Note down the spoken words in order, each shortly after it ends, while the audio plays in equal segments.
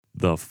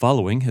The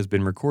following has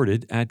been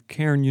recorded at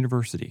Cairn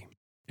University.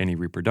 Any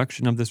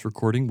reproduction of this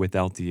recording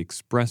without the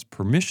express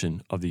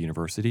permission of the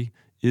university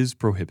is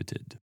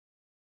prohibited.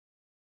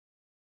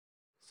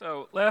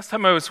 So last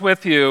time I was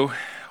with you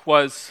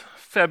was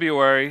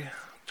February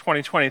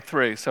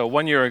 2023, so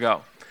 1 year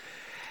ago.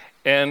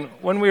 And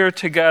when we were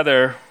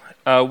together,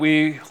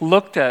 we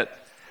looked at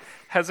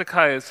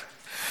Hezekiah's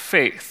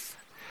faith.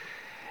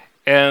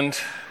 And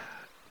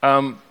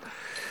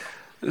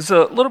it's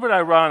a little bit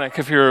ironic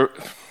if you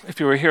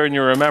were here and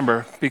you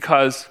remember,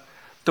 because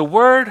the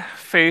word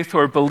faith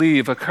or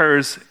believe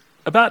occurs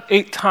about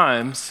 8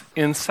 times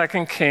in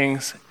 2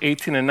 Kings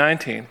 18 and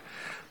 19.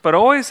 But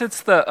always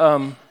it's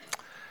the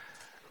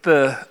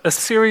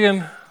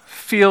Assyrian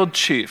field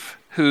chief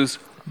who's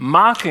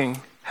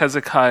mocking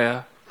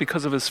Hezekiah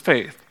because of his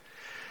faith.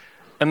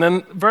 And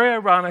then, very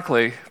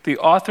ironically, the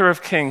author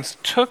of Kings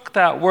took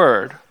that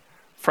word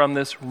from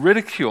this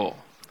ridicule,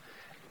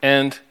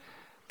 and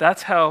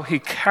that's how he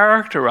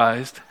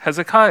characterized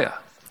Hezekiah.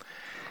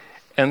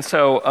 And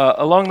so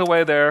along the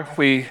way there,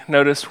 we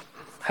noticed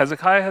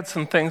Hezekiah had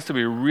some things to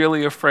be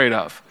really afraid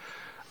of.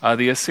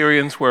 The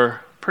Assyrians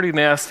were pretty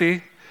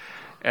nasty,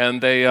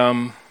 and they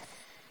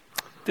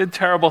did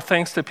terrible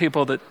things to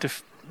people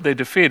that they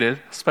defeated,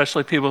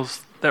 especially people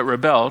that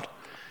rebelled.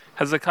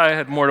 Hezekiah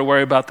had more to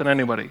worry about than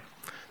anybody.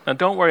 Now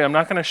don't worry, I'm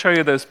not going to show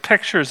you those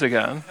pictures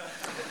again,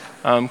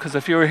 because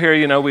if you were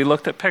here, we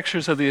looked at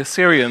pictures of the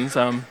Assyrians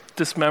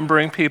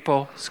dismembering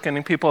people,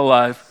 skinning people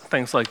alive,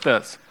 things like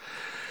this.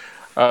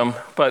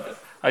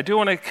 But I do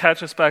want to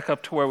catch us back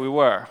up to where we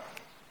were.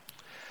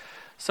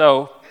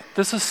 So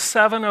this is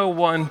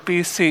 701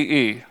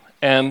 BCE,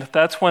 and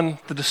that's when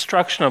the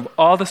destruction of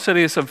all the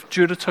cities of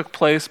Judah took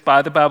place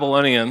by the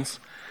Babylonians,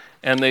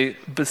 and they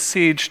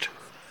besieged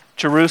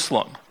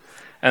Jerusalem.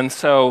 And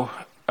so,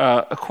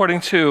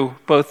 according to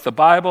both the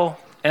Bible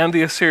and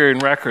the Assyrian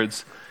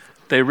records,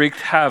 they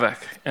wreaked havoc.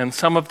 And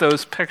some of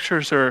those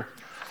pictures are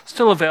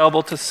still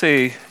available to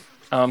see.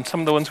 Some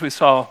of the ones we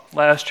saw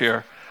last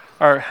year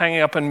are hanging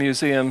up in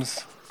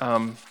museums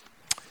in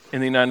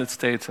the United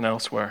States and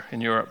elsewhere in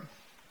Europe.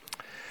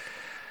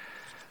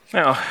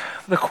 Now,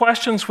 the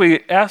questions we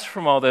asked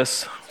from all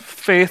this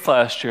faith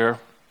last year,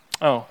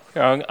 I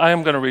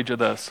am going to read you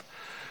this.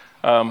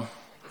 I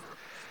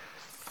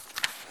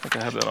think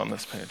I have that on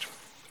this page.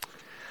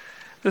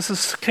 This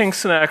is King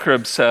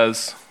Sennacherib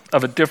says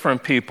of a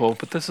different people,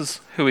 but this is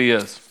who he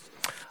is.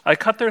 I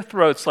cut their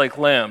throats like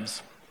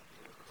lambs.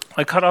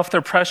 I cut off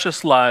their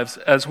precious lives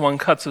as one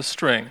cuts a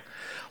string.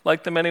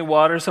 Like the many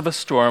waters of a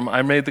storm,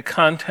 I made the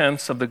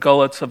contents of the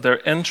gullets of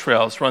their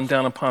entrails run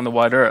down upon the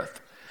wide earth.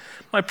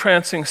 My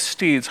prancing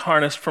steeds,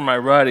 harnessed for my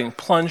riding,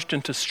 plunged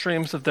into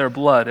streams of their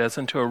blood as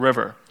into a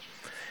river.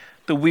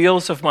 The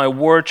wheels of my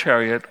war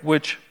chariot,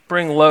 which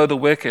bring low the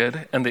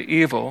wicked and the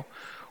evil,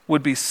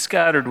 would be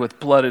scattered with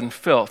blood and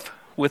filth.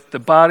 With the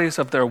bodies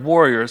of their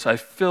warriors I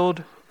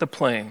filled the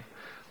plain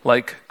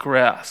like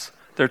grass.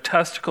 Their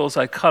testicles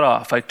I cut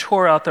off. I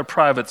tore out their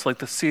privates like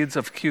the seeds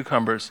of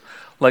cucumbers,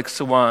 like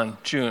sawan,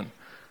 June.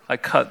 I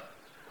cut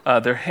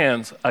their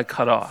hands I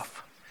cut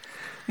off.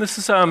 This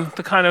is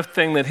the kind of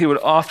thing that he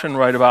would often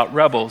write about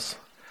rebels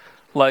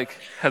like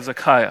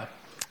Hezekiah.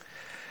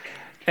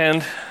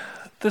 And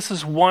this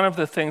is one of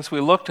the things we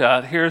looked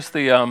at. Here's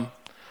the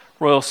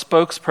royal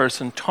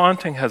spokesperson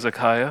taunting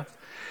Hezekiah.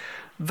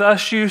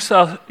 Thus you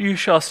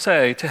shall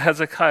say to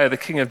Hezekiah, the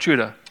king of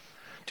Judah,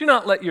 do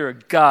not let your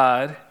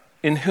God,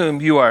 in whom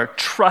you are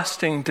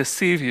trusting,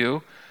 deceive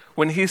you,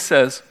 when he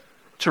says,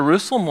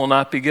 Jerusalem will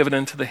not be given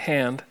into the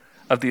hand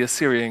of the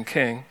Assyrian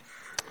king.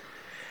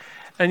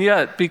 And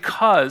yet,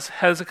 because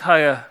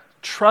Hezekiah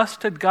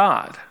trusted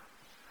God,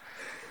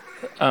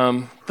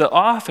 the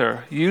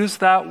author used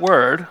that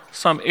word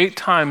some 8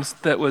 times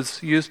that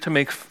was used to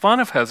make fun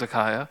of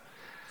Hezekiah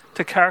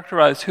to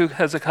characterize who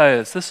Hezekiah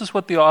is. This is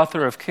what the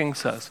author of Kings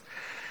says.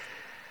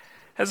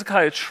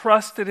 Hezekiah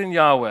trusted in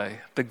Yahweh,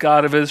 the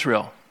God of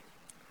Israel.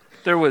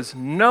 There was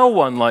no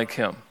one like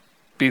him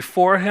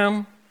before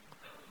him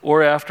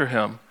or after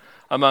him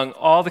among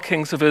all the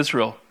kings of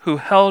Israel who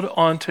held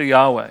on to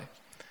Yahweh.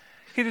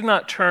 He did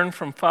not turn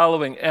from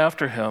following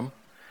after him,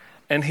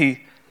 and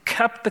he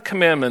kept the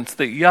commandments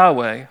that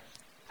Yahweh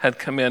had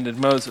commanded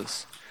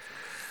Moses.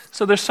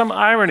 So there's some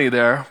irony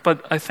there,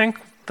 but I think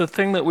the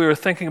thing that we were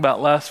thinking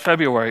about last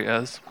February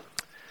is,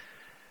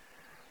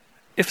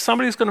 if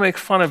somebody's going to make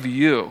fun of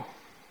you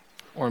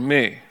or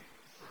me,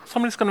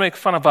 somebody's going to make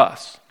fun of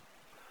us,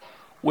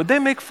 would they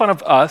make fun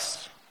of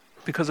us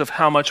because of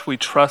how much we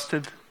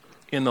trusted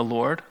in the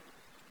Lord?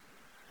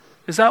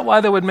 Is that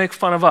why they would make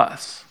fun of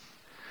us?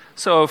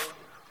 So if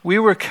we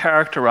were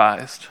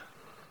characterized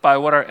by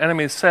what our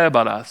enemies say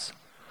about us,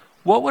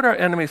 what would our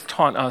enemies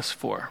taunt us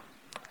for?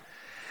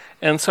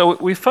 And so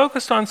we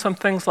focused on some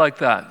things like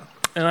that.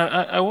 And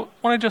I want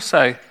to just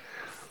say,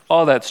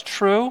 all that's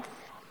true,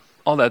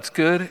 all that's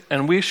good,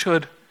 and we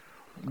should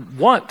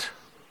want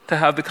to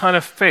have the kind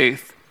of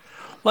faith,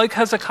 like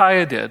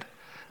Hezekiah did,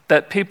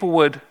 that people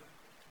would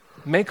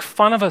make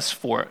fun of us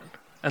for it,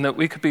 and that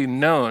we could be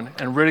known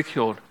and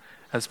ridiculed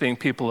as being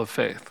people of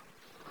faith.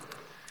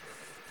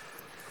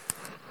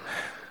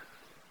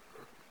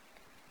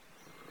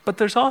 But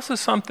there's also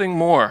something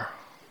more,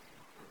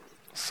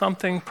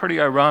 something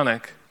pretty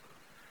ironic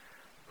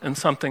and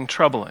something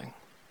troubling.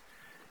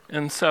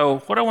 And so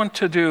what I want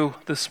to do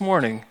this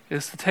morning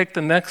is to take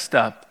the next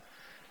step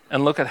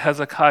and look at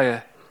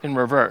Hezekiah in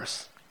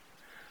reverse.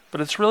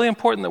 But it's really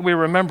important that we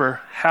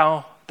remember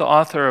how the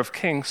author of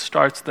Kings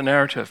starts the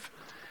narrative.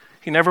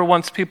 He never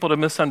wants people to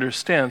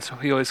misunderstand, so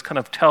he always kind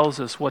of tells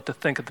us what to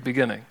think at the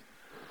beginning.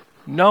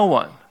 No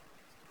one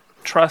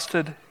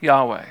trusted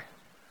Yahweh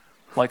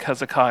like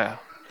Hezekiah.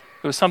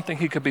 It was something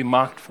he could be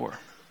mocked for.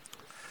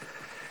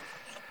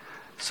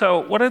 So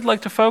what I'd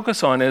like to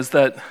focus on is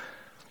that,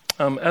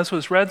 as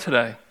was read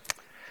today,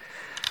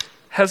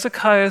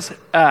 Hezekiah's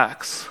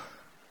acts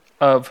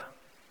of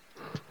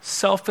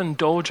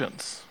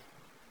self-indulgence,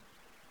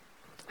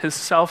 his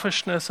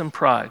selfishness and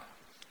pride,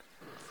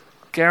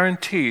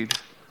 guaranteed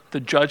the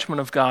judgment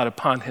of God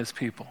upon his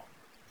people.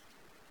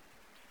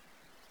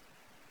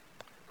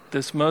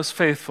 This most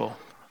faithful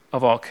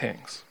of all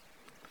kings.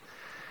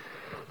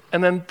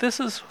 And then this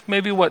is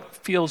maybe what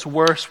feels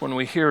worse when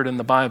we hear it in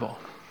the Bible.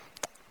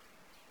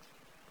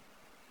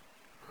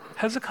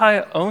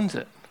 Hezekiah owns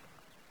it.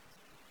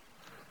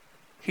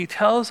 He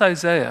tells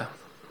Isaiah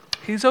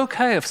he's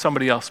okay if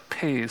somebody else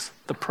pays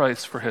the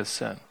price for his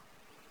sin.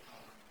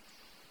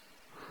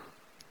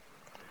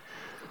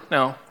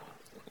 Now,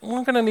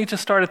 we're going to need to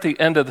start at the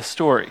end of the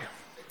story.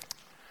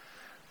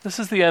 This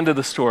is the end of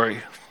the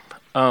story.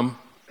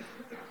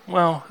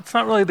 Well, it's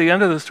not really the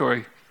end of the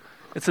story.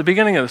 It's the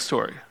beginning of the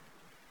story.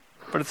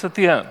 But it's at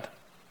the end,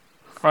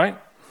 right?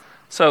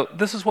 So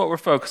this is what we're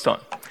focused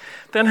on.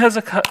 Then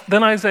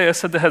Isaiah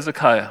said to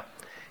Hezekiah,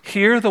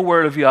 "Hear the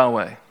word of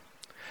Yahweh.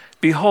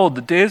 Behold,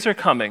 the days are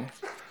coming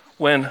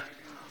when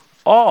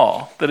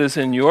all that is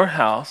in your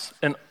house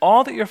and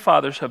all that your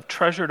fathers have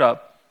treasured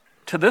up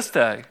to this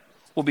day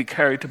will be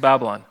carried to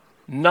Babylon.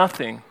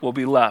 Nothing will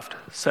be left,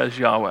 says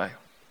Yahweh.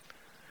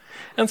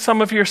 And some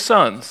of your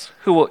sons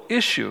who will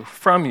issue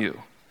from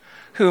you,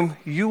 whom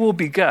you will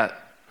beget,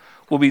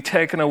 will be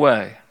taken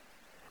away,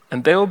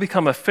 and they will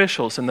become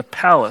officials in the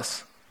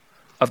palace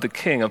of the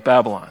king of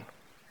Babylon."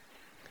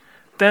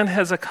 Then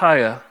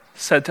Hezekiah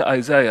said to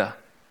Isaiah,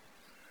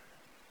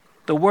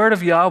 "The word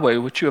of Yahweh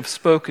which you have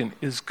spoken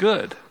is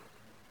good."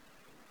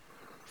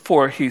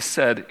 For he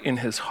said in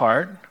his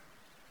heart,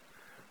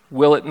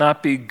 "Will it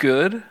not be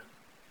good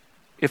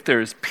if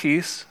there is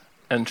peace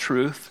and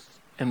truth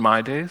in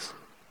my days?"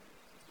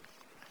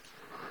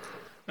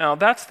 Now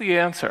that's the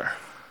answer,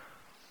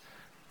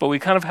 but we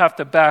kind of have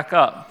to back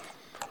up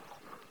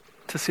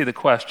to see the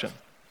question.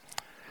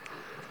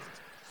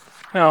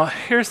 Now,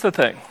 here's the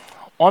thing.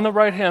 On the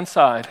right-hand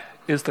side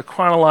is the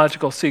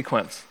chronological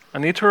sequence. I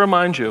need to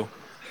remind you,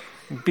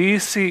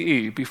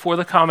 BCE, before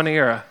the Common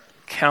Era,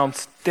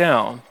 counts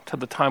down to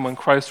the time when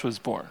Christ was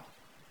born.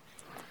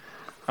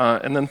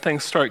 And then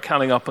things start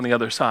counting up on the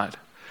other side.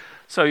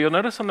 So you'll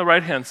notice on the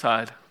right-hand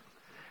side,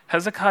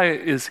 Hezekiah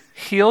is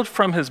healed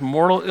from his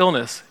mortal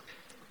illness.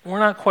 We're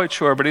not quite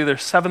sure, but either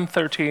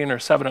 713 or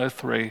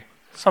 703,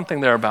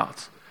 something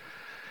thereabouts.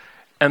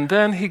 And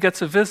then he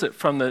gets a visit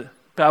from the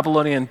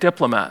Babylonian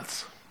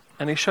diplomats,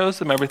 and he shows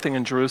them everything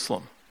in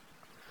Jerusalem.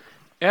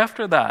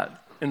 After that,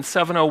 in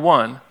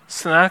 701,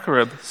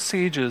 Sennacherib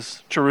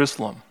sieges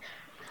Jerusalem.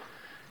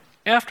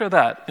 After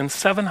that, in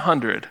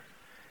 700,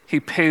 he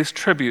pays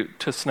tribute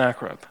to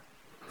Sennacherib.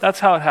 That's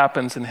how it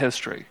happens in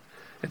history.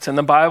 It's in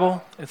the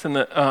Bible, it's in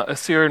the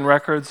Assyrian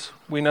records.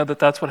 We know that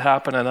that's what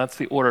happened, and that's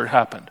the order it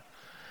happened.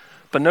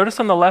 But notice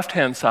on the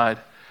left-hand side,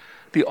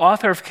 the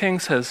author of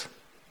Kings has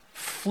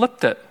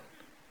flipped it.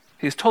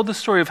 He's told the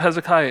story of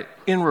Hezekiah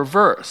in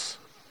reverse.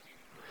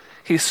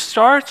 He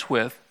starts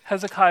with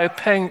Hezekiah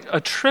paying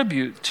a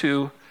tribute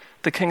to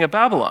the king of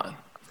Babylon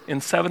in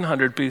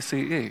 700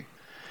 BCE.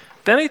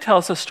 Then he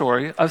tells the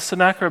story of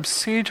Sennacherib's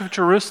siege of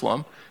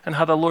Jerusalem and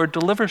how the Lord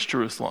delivers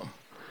Jerusalem.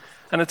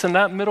 And it's in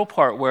that middle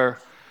part where,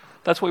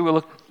 that's what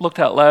we looked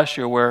at last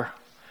year, where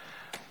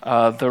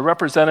the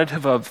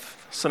representative of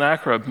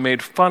Sennacherib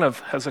made fun of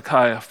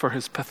Hezekiah for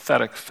his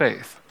pathetic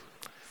faith.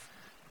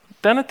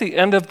 Then at the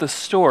end of the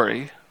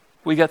story,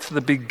 we get to the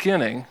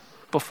beginning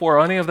before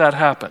any of that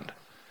happened.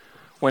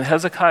 When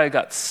Hezekiah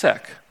got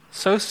sick,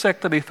 so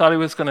sick that he thought he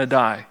was going to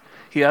die,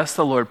 he asked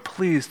the Lord,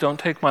 "Please don't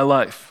take my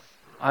life.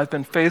 I've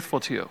been faithful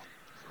to you."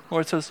 The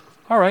Lord says,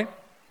 "All right,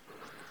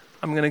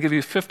 I'm going to give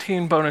you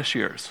 15 bonus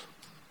years."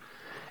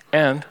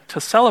 And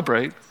to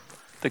celebrate,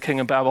 the king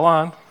of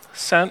Babylon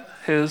sent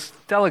his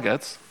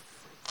delegates,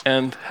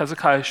 and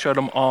Hezekiah showed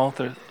them all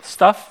their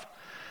stuff,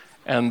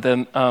 and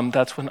then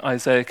that's when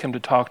Isaiah came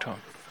to talk to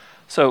him.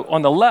 So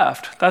on the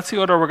left, that's the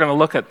order we're going to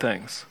look at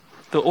things.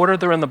 The order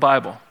they're in the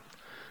Bible.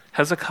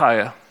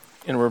 Hezekiah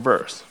in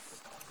reverse.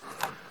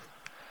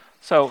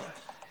 So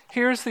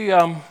here's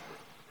the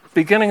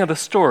beginning of the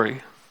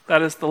story.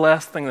 That is the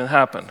last thing that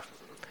happened.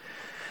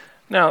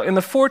 Now, in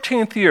the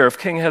 14th year of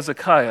King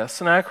Hezekiah,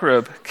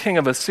 Sennacherib, king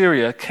of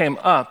Assyria, came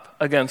up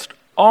against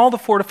all the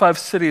fortified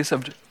cities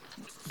of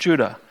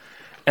Judah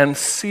and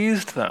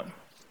seized them.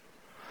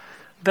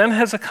 Then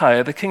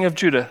Hezekiah, the king of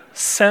Judah,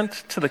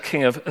 sent to the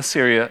king of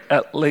Assyria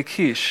at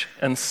Lachish,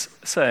 and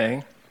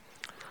saying,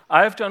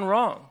 I have done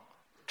wrong.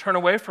 Turn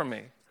away from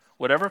me.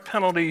 Whatever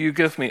penalty you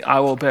give me, I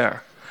will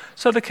bear.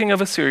 So the king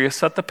of Assyria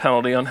set the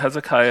penalty on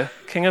Hezekiah,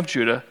 king of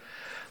Judah,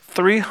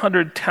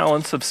 300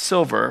 talents of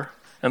silver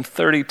and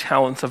 30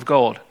 talents of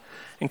gold.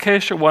 In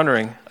case you're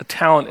wondering, a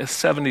talent is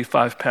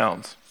 75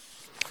 pounds.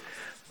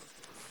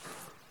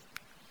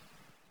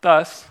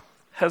 Thus,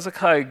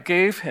 Hezekiah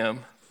gave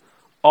him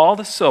all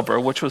the silver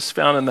which was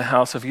found in the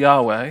house of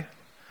Yahweh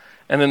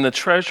and in the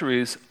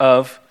treasuries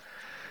of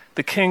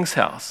the king's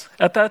house.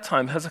 At that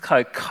time,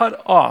 Hezekiah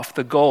cut off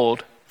the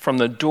gold from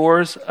the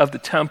doors of the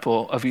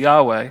temple of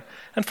Yahweh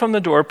and from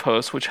the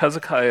doorposts which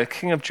Hezekiah,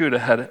 king of Judah,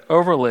 had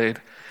overlaid,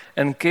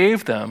 and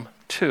gave them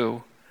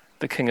to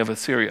the king of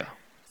Assyria.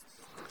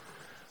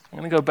 I'm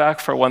going to go back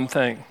for one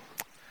thing.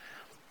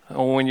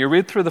 When you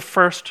read through the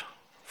first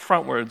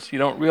frontwards, you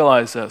don't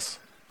realize this.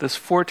 This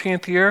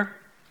 14th year,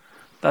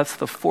 that's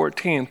the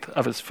 14th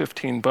of his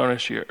 15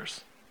 bonus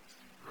years.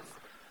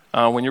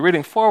 When you're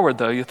reading forward,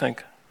 though, you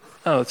think,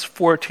 oh, it's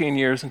 14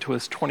 years into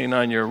his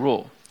 29-year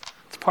rule.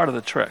 It's part of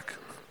the trick.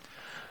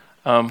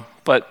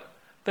 But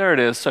there it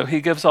is. So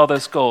he gives all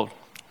this gold.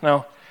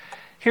 Now,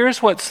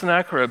 here's what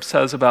Sennacherib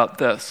says about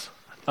this.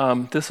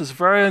 This is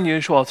very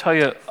unusual. I'll tell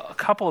you a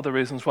couple of the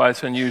reasons why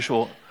it's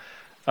unusual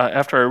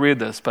after I read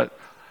this. But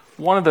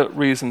one of the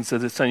reasons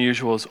that it's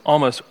unusual is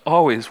almost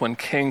always when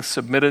kings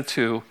submitted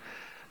to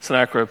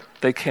Sennacherib,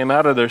 they came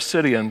out of their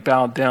city and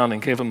bowed down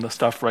and gave him the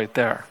stuff right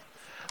there.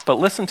 But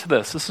listen to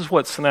this. This is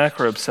what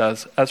Sennacherib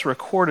says, as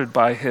recorded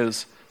by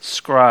his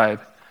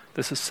scribe.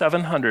 This is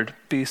 700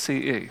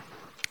 BCE.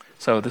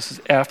 So this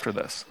is after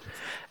this.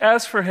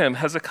 As for him,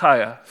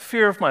 Hezekiah,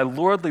 fear of my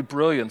lordly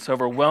brilliance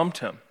overwhelmed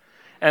him.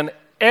 And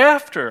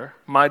after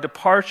my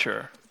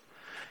departure,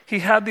 he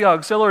had the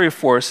auxiliary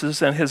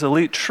forces and his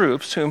elite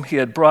troops, whom he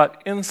had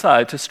brought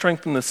inside to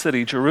strengthen the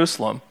city,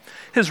 Jerusalem,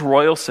 his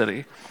royal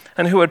city,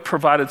 and who had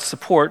provided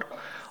support,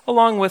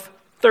 along with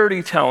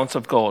 30 talents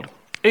of gold,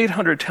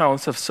 800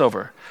 talents of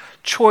silver,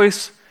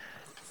 choice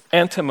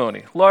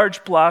antimony,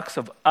 large blocks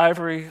of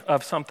ivory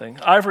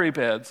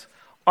beds,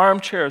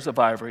 armchairs of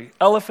ivory,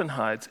 elephant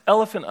hides,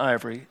 elephant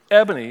ivory,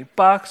 ebony,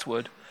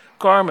 boxwood,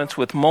 garments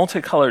with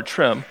multicolored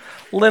trim,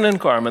 linen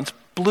garments,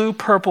 blue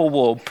purple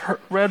wool,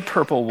 red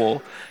purple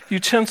wool,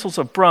 utensils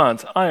of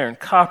bronze, iron,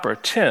 copper,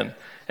 tin,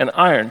 and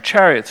iron,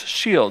 chariots,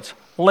 shields,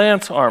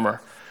 lance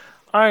armor,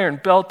 iron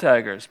belt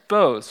daggers,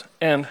 bows,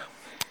 and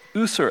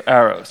usur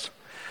arrows,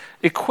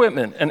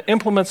 equipment and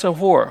implements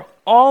of war,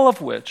 all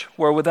of which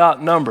were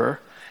without number,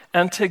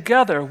 and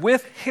together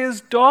with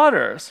his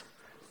daughters,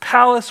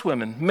 palace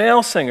women,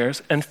 male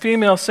singers, and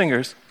female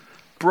singers,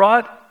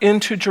 brought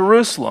into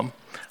Jerusalem,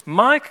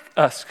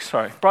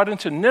 brought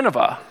into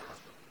Nineveh,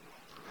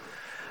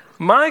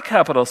 my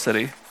capital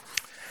city,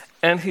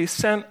 and he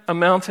sent a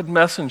mounted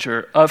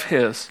messenger of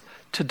his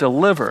to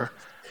deliver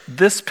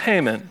this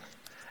payment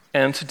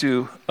and to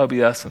do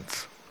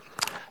obeisance.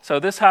 So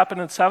this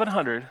happened in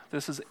 700.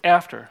 This is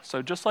after.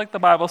 So just like the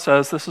Bible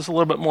says, this is a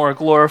little bit more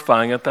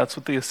glorifying it. That's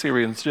what the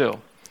Assyrians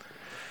do.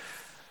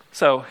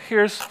 So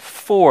here's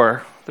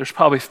 4. There's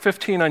probably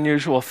 15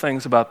 unusual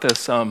things about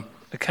this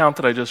account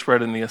that I just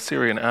read in the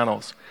Assyrian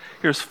Annals.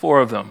 Here's 4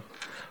 of them.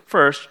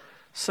 First,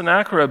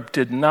 Sennacherib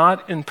did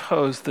not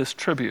impose this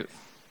tribute.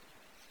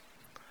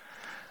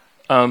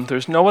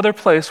 There's no other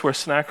place where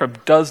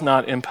Sennacherib does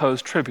not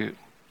impose tribute.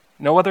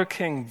 No other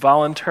king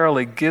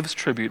voluntarily gives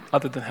tribute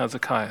other than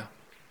Hezekiah.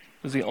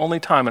 It was the only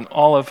time in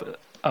all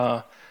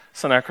of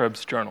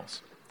Sennacherib's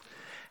journals.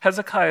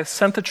 Hezekiah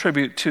sent the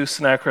tribute to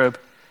Sennacherib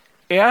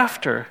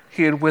after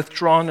he had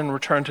withdrawn and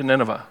returned to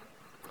Nineveh.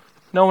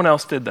 No one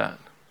else did that.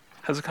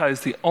 Hezekiah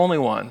is the only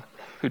one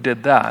who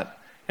did that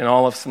in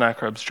all of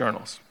Sennacherib's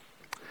journals.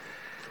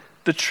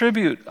 The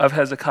tribute of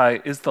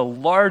Hezekiah is the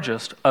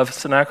largest of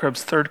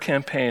Sennacherib's third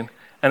campaign,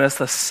 and it's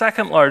the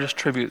second largest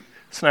tribute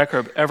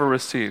Sennacherib ever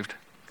received.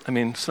 I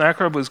mean,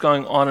 Sennacherib was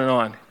going on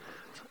and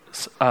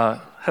on.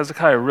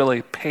 Hezekiah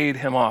really paid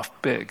him off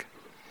big.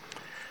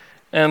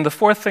 And the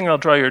fourth thing I'll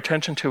draw your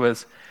attention to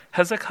is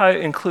Hezekiah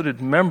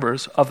included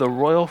members of the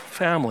royal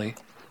family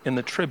in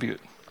the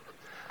tribute,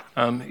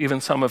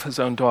 even some of his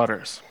own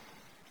daughters.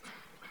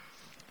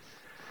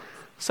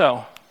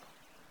 So,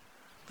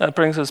 that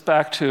brings us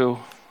back to,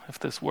 if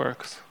this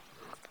works,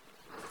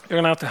 you're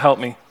going to have to help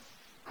me.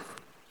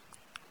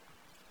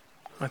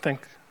 I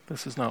think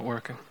this is not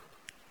working.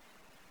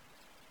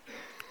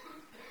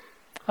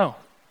 Oh,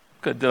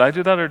 good. Did I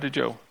do that or did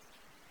you?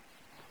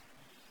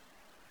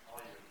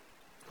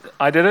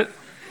 I did it?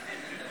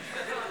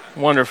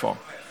 Wonderful.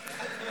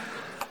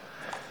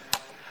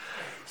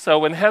 So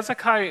when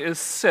Hezekiah is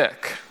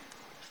sick,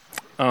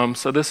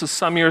 so this is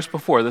some years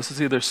before. This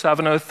is either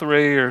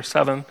 703 or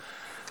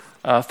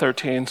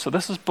 713. So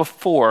this is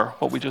before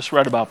what we just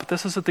read about, but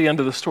this is at the end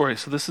of the story.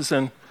 So this is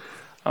in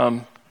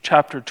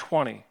chapter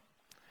 20.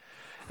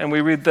 And we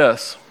read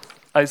this.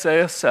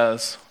 Isaiah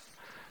says,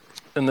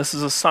 and this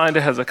is a sign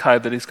to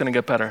Hezekiah that he's going to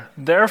get better.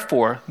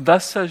 Therefore,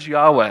 thus says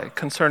Yahweh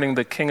concerning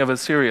the king of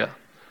Assyria,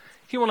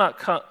 He will not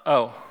come.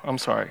 Oh, I'm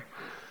sorry.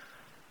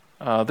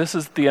 This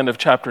is the end of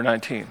chapter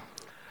 19.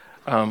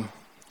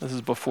 This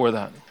is before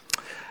that.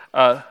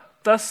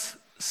 Thus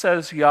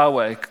says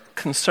Yahweh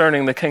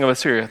concerning the king of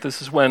Assyria.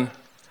 This is when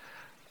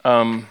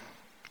the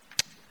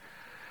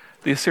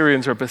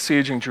Assyrians are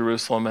besieging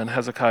Jerusalem and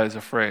Hezekiah is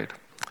afraid.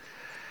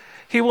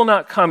 He will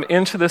not come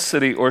into the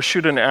city or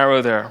shoot an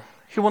arrow there.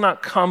 He will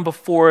not come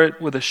before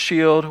it with a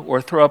shield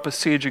or throw up a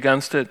siege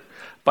against it.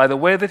 By the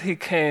way that he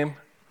came,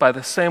 by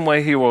the same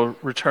way he will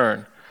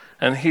return.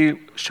 And he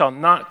shall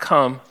not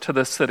come to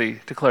this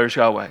city, declares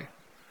Yahweh.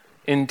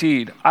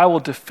 Indeed, I will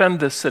defend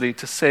this city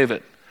to save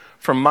it,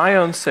 for my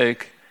own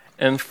sake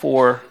and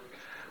for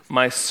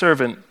my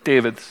servant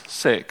David's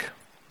sake.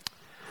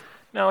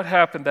 Now it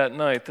happened that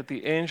night that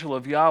the angel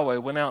of Yahweh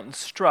went out and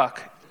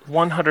struck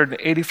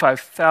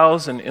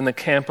 185,000 in the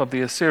camp of the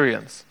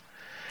Assyrians.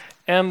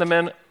 And the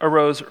men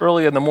arose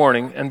early in the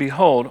morning, and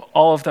behold,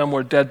 all of them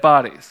were dead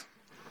bodies.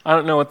 I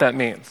don't know what that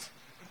means.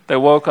 They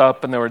woke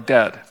up and they were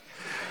dead.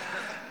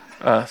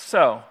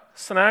 So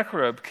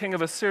Sennacherib, king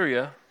of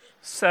Assyria,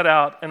 set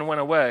out and went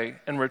away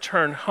and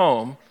returned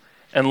home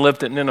and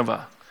lived at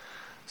Nineveh.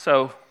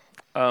 So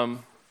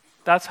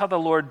that's how the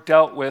Lord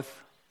dealt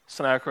with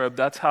Sennacherib.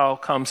 That's how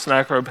come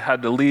Sennacherib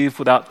had to leave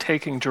without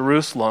taking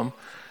Jerusalem,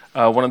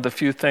 one of the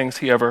few things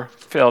he ever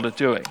failed at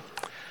doing.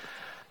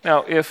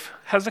 Now, if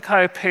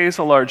Hezekiah pays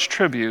a large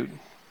tribute,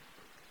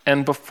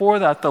 and before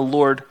that the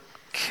Lord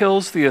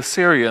kills the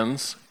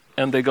Assyrians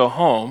and they go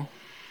home,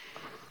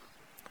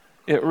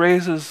 it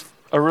raises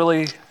a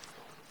really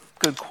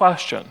good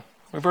question.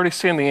 We've already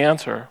seen the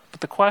answer,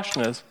 but the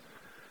question is,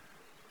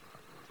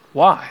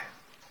 why?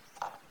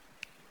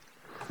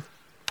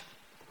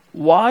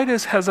 Why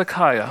does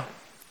Hezekiah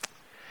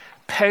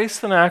pay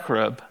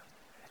Sennacherib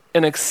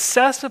an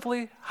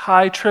excessively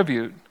high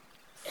tribute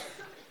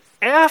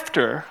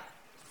after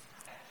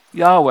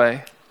Yahweh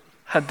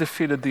had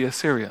defeated the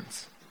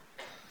Assyrians?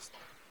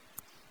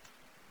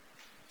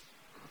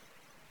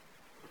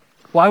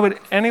 Why would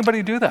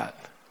anybody do that?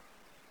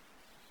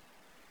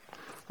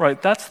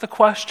 Right, that's the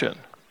question.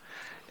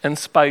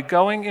 And by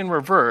going in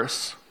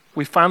reverse,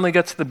 we finally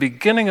get to the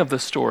beginning of the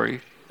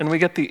story and we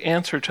get the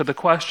answer to the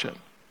question.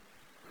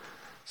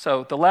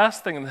 So the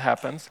last thing that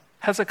happens,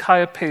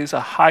 Hezekiah pays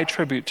a high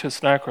tribute to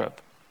Sennacherib.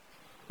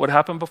 What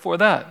happened before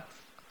that?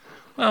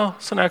 Well,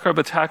 Sennacherib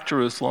attacked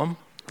Jerusalem.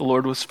 The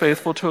Lord was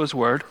faithful to his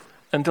word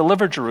and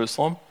delivered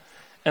Jerusalem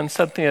and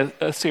sent the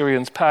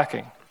Assyrians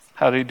packing.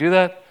 How did he do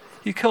that?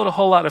 He killed a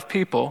whole lot of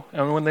people,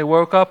 and when they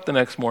woke up the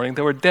next morning,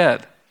 they were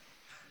dead.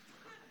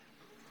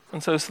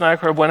 And so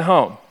Sennacherib went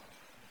home.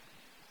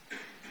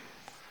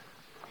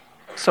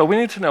 So we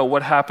need to know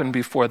what happened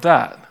before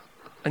that.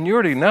 And you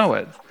already know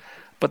it,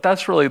 but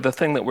that's really the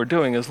thing that we're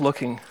doing, is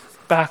looking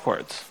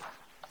backwards.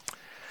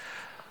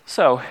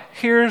 So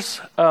here's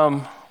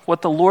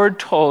what the Lord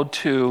told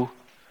to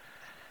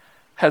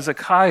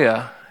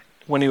Hezekiah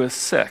when he was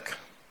sick.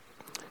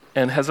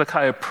 And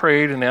Hezekiah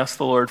prayed and asked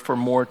the Lord for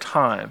more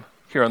time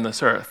here on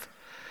this earth.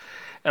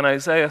 And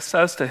Isaiah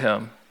says to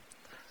him,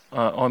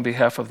 on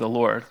behalf of the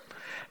Lord,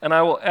 "And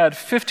I will add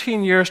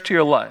 15 years to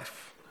your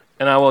life,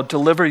 and I will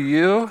deliver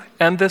you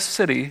and this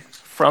city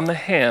from the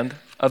hand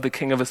of the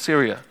king of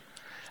Assyria.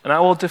 And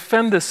I will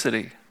defend this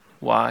city."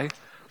 Why?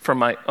 "For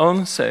my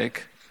own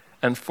sake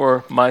and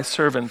for my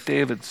servant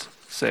David's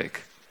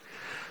sake."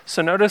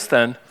 So notice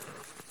then,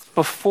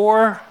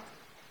 before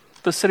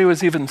the city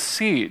was even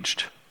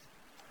sieged,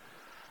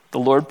 the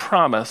Lord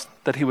promised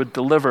that he would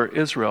deliver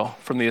Israel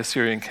from the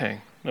Assyrian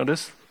king.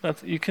 Notice,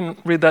 you can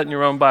read that in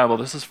your own Bible.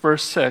 This is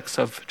verse 6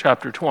 of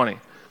chapter 20.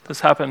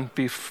 This happened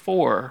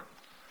before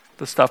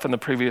the stuff in the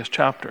previous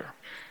chapter,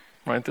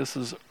 right? This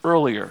is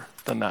earlier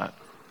than that.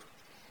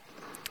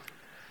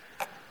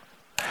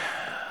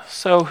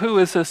 So who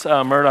is this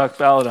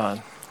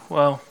Marduk-Baladan?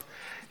 Well,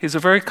 he's a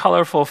very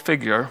colorful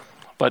figure,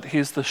 but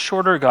he's the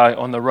shorter guy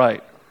on the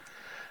right.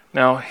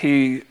 Now,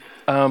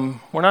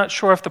 we're not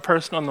sure if the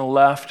person on the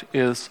left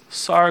is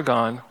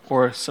Sargon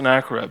or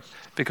Sennacherib,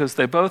 because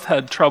they both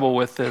had trouble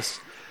with this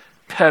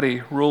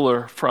petty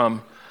ruler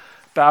from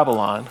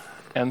Babylon,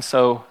 and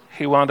so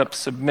he wound up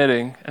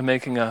submitting and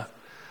making a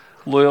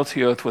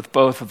loyalty oath with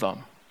both of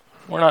them.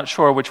 We're not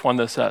sure which one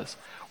this is.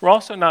 We're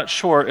also not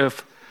sure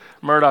if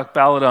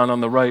Marduk-Baladan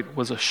on the right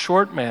was a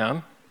short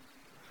man,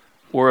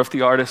 or if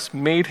the artist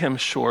made him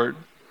short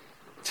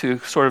to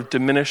sort of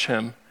diminish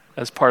him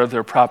as part of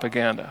their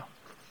propaganda.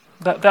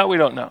 That we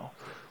don't know.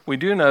 We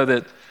do know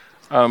that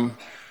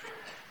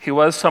he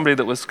was somebody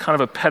that was kind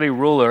of a petty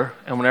ruler,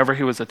 and whenever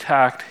he was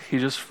attacked, he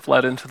just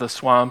fled into the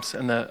swamps,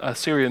 and the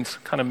Assyrians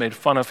kind of made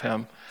fun of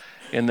him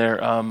in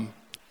their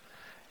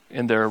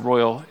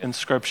royal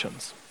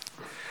inscriptions.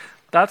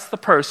 That's the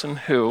person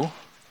who,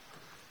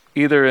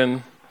 either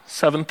in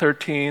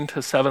 713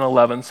 to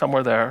 711,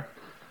 somewhere there,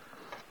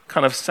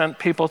 kind of sent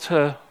people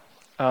to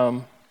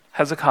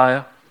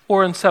Hezekiah,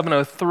 or in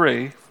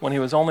 703, when he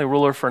was only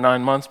ruler for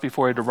 9 months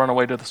before he had to run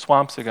away to the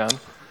swamps again.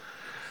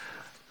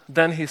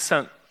 Then he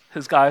sent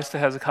his guys to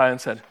Hezekiah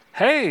and said,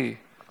 "Hey,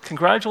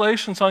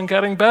 congratulations on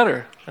getting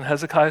better." And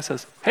Hezekiah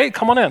says, hey,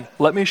 come on in.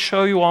 Let me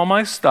show you all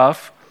my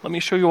stuff. Let me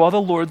show you all the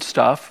Lord's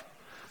stuff.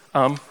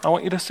 I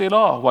want you to see it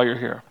all while you're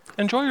here.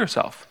 Enjoy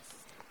yourself.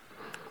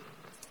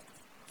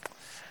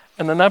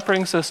 And then that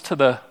brings us to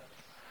the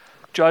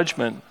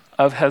judgment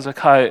of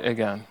Hezekiah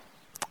again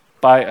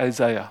by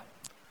Isaiah.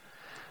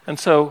 And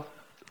so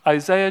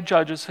Isaiah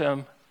judges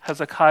him.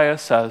 Hezekiah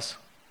says,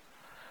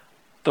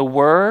 the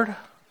word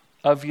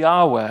of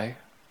Yahweh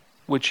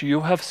which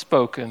you have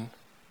spoken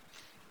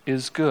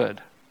is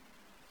good.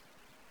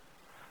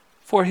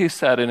 For he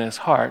said in his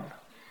heart,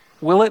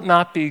 will it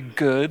not be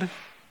good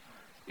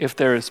if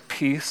there is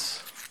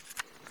peace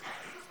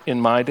in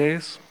my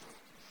days?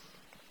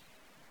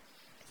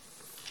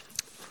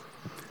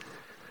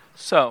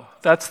 So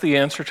that's the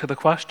answer to the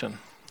question.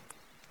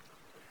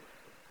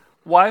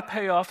 Why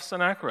pay off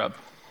Sennacherib?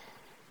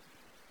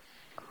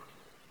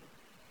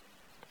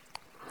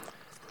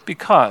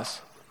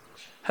 Because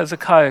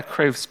Hezekiah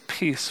craves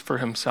peace for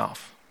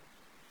himself.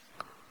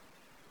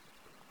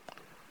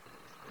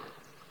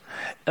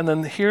 And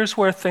then here's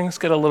where things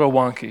get a little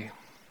wonky.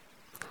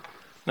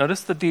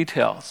 Notice the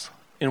details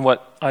in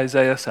what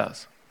Isaiah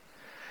says.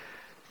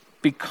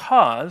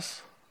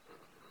 Because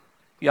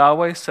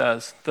Yahweh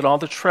says that all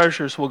the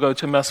treasures will go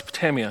to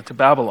Mesopotamia, to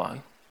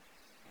Babylon,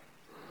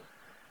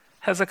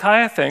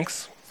 Hezekiah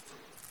thinks,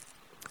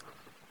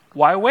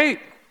 why wait?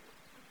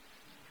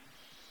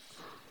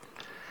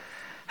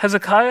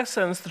 Hezekiah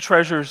sends the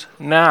treasures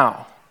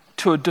now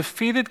to a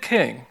defeated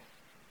king,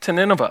 to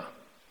Nineveh.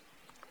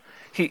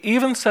 He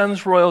even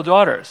sends royal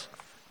daughters.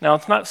 Now,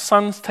 it's not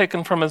sons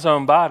taken from his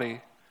own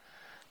body,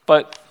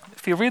 but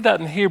if you read that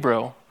in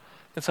Hebrew,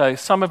 it's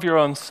some of your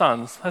own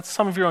sons. That's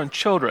some of your own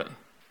children.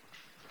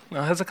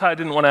 Now, Hezekiah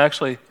didn't want to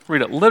actually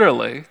read it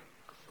literally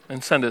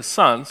and send his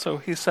sons, so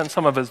he sent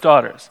some of his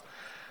daughters.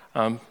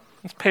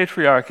 It's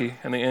patriarchy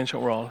in the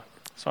ancient world.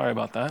 Sorry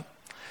about that.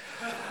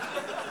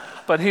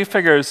 But he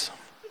figures,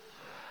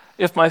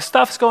 if my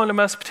stuff's going to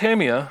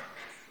Mesopotamia,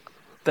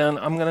 then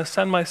I'm going to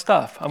send my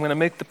stuff. I'm going to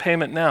make the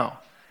payment now.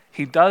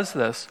 He does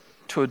this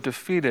to a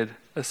defeated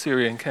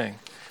Assyrian king.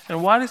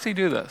 And why does he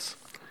do this?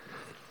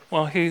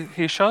 Well,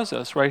 he shows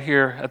us right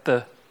here at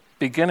the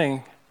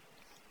beginning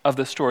of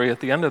the story, at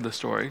the end of the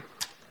story,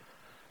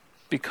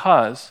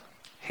 because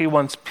he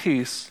wants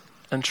peace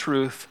and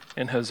truth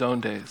in his own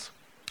days.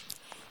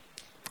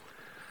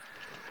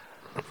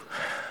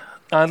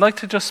 Now, I'd like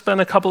to just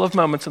spend a couple of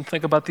moments and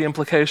think about the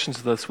implications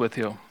of this with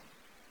you.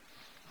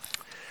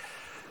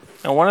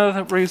 Now, one of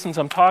the reasons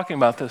I'm talking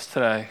about this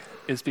today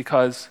is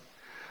because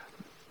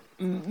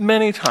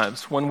many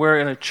times when we're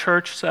in a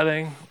church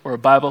setting or a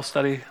Bible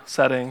study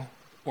setting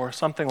or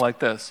something like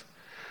this,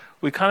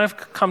 we kind of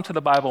come to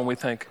the Bible and we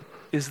think,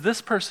 is this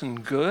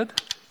person good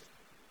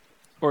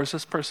or is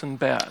this person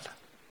bad?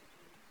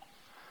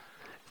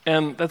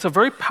 And that's a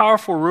very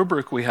powerful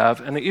rubric we have,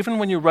 and even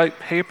when you write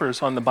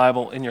papers on the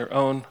Bible in your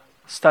own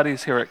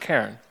studies here at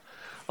Cairn,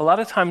 a lot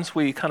of times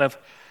we kind of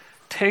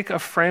take a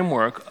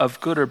framework of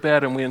good or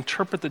bad and we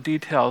interpret the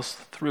details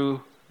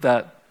through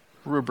that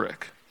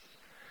rubric.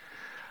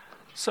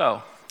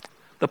 So,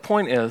 the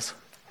point is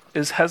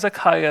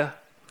Hezekiah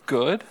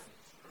good?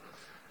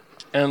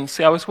 And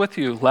see, I was with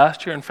you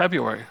last year in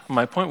February.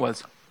 My point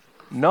was,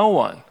 no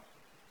one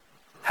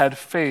had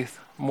faith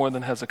more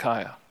than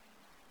Hezekiah.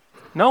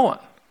 No one.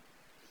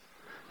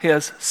 He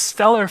has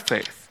stellar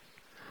faith,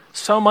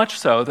 so much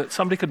so that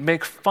somebody could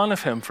make fun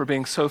of him for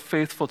being so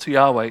faithful to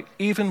Yahweh,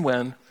 even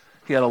when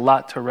he had a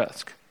lot to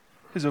risk.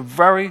 He's a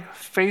very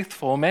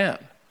faithful man.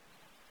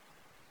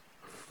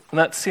 And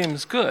that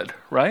seems good,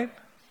 right?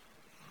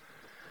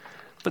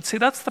 But see,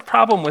 that's the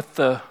problem with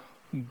the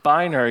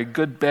binary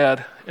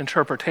good-bad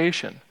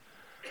interpretation,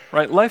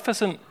 right? Life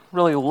isn't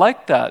really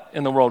like that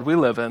in the world we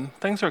live in.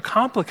 Things are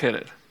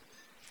complicated.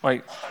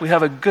 Like, we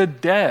have a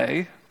good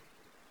day,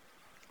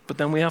 but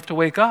then we have to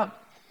wake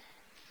up.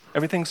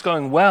 Everything's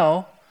going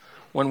well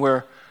when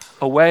we're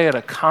away at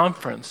a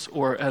conference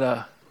or at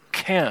a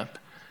camp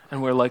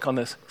and we're like on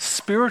this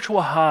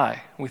spiritual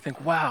high. We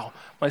think, wow,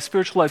 my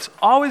spiritual life's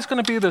always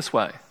going to be this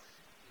way.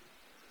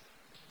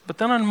 But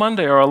then on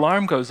Monday, our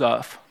alarm goes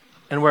off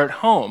and we're at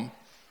home,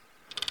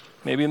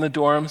 maybe in the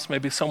dorms,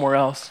 maybe somewhere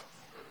else,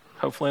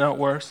 hopefully not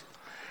worse.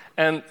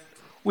 And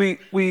we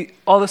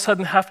all of a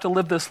sudden have to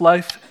live this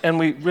life and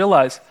we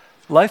realize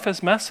life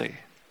is messy.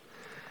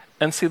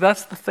 And see,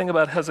 that's the thing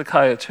about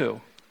Hezekiah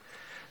too.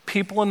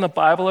 People in the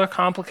Bible are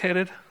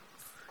complicated.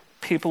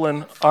 People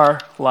in our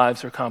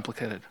lives are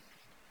complicated.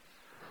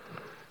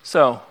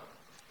 So,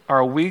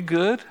 are we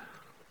good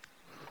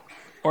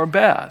or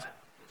bad?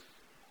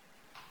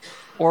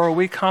 Or are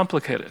we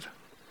complicated?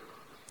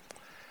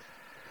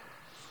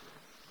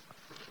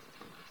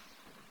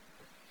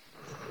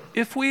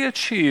 If we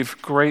achieve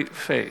great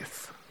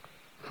faith,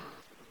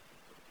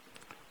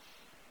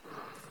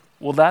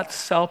 will that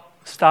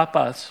stop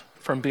us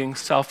from being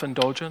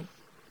self-indulgent?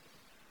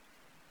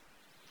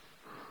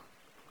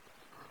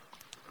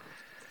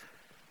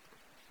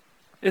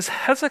 Is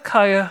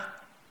Hezekiah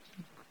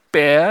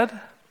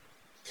bad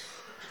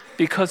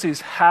because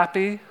he's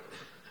happy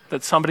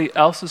that somebody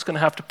else is going to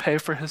have to pay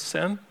for his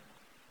sin?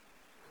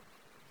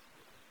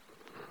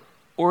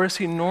 or is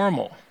he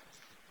normal?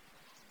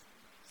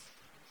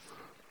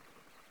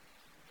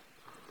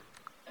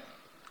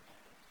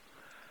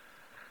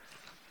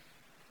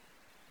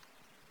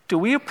 Do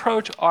we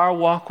approach our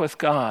walk with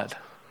God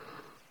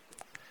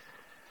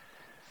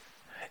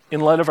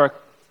in light of our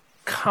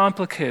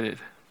complicated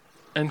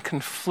and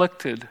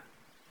conflicted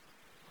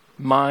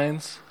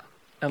minds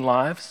and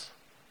lives?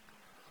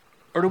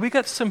 Or do we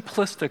get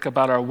simplistic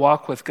about our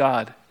walk with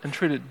God and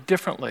treat it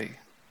differently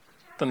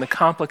than the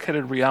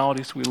complicated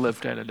realities we live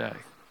day to day?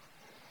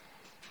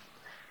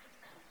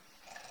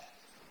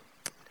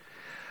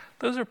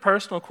 Those are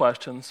personal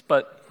questions,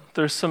 but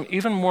there's some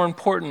even more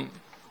important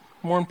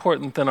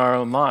than our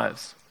own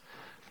lives,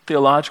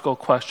 theological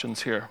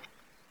questions here.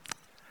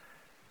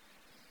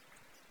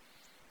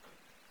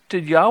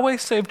 Did Yahweh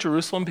save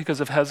Jerusalem because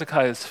of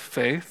Hezekiah's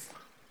faith?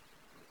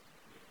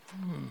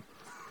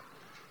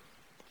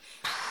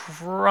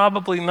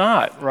 Probably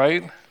not,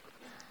 right?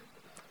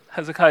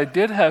 Hezekiah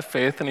did have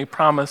faith and he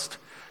promised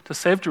to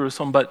save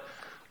Jerusalem, but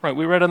right,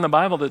 we read in the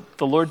Bible that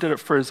the Lord did it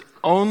for his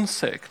own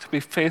sake, to be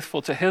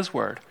faithful to his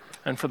word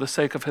and for the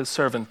sake of his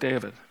servant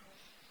David.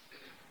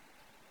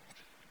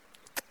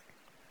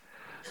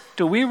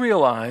 Do we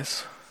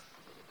realize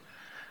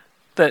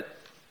that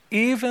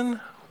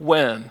even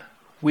when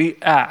we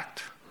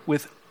act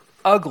with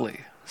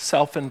ugly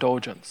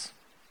self-indulgence,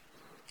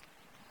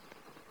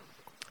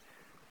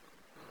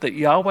 that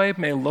Yahweh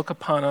may look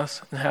upon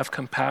us and have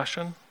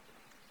compassion?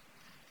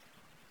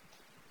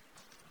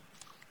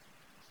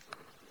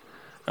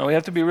 Now we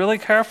have to be really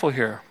careful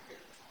here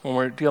when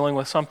we're dealing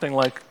with something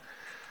like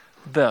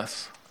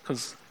this,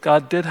 because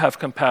God did have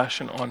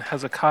compassion on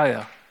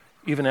Hezekiah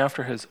even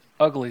after his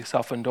ugly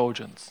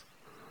self-indulgence.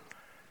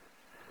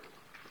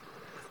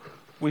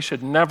 We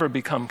should never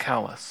become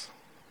callous.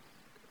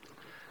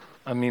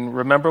 I mean,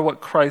 remember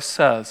what Christ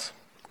says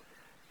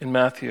in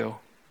Matthew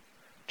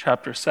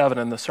chapter 7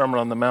 in the Sermon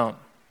on the Mount.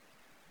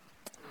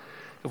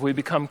 If we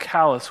become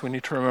callous, we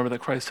need to remember that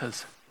Christ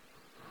says,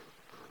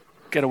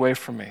 "Get away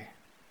from me.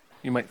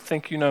 You might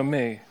think you know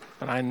me,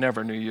 but I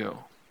never knew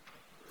you."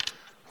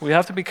 We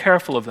have to be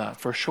careful of that,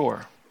 for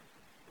sure.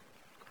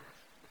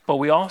 But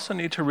we also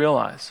need to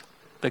realize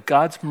that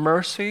God's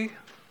mercy,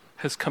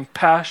 his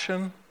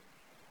compassion,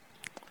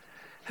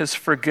 his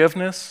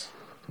forgiveness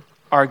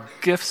are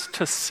gifts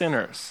to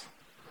sinners.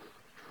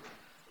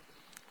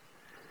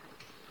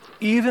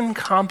 Even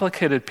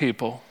complicated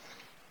people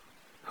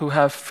who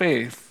have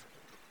faith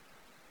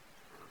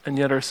and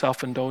yet are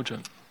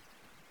self-indulgent.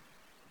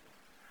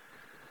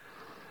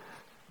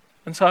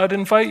 And so I'd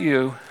invite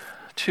you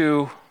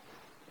to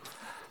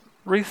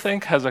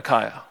rethink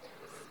Hezekiah.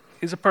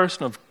 He's a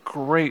person of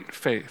great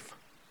faith.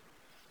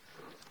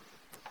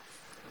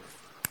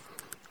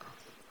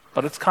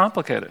 But it's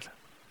complicated.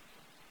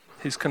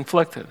 He's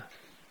conflicted.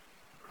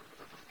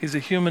 He's a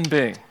human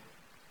being.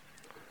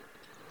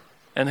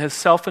 And his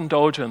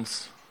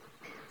self-indulgence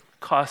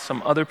cost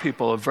some other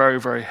people a very,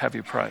 very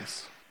heavy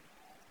price.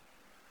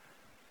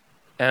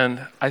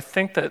 And I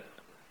think that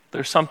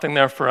there's something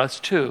there for us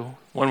too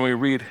when we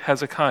read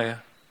Hezekiah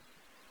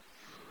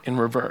in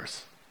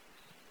reverse.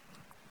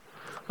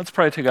 Let's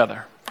pray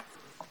together.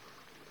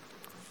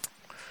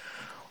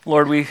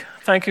 Lord, we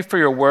thank you for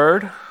your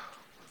word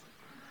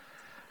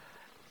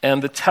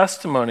and the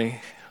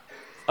testimony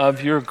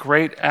of your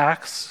great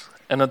acts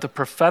and of the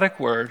prophetic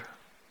word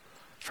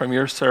from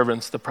your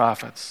servants, the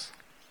prophets.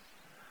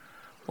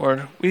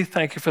 Lord, we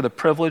thank you for the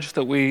privilege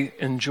that we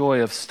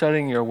enjoy of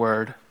studying your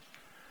word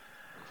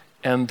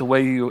and the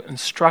way you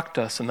instruct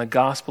us in the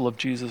gospel of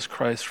Jesus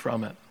Christ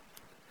from it.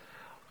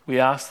 We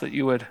ask that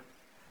you would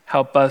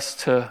help us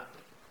to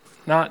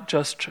not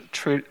just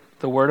treat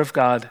the word of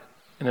God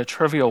in a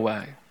trivial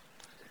way,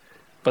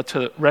 but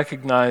to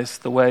recognize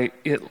the way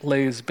it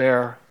lays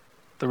bare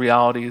the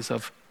realities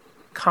of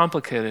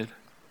complicated,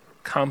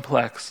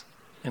 complex,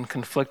 and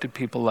conflicted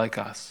people like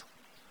us.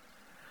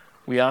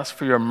 We ask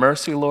for your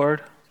mercy,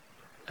 Lord,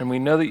 and we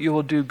know that you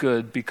will do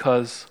good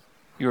because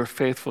you are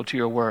faithful to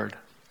your word.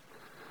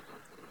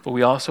 But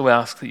we also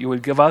ask that you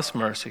would give us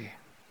mercy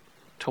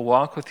to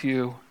walk with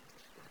you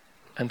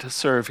and to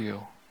serve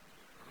you.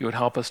 You would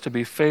help us to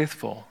be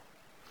faithful,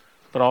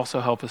 but also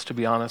help us to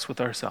be honest with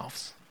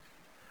ourselves.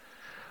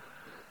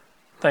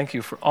 Thank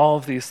you for all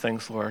of these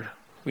things, Lord.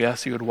 We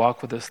ask you would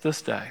walk with us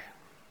this day.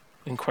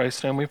 In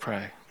Christ's name we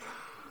pray.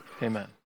 Amen.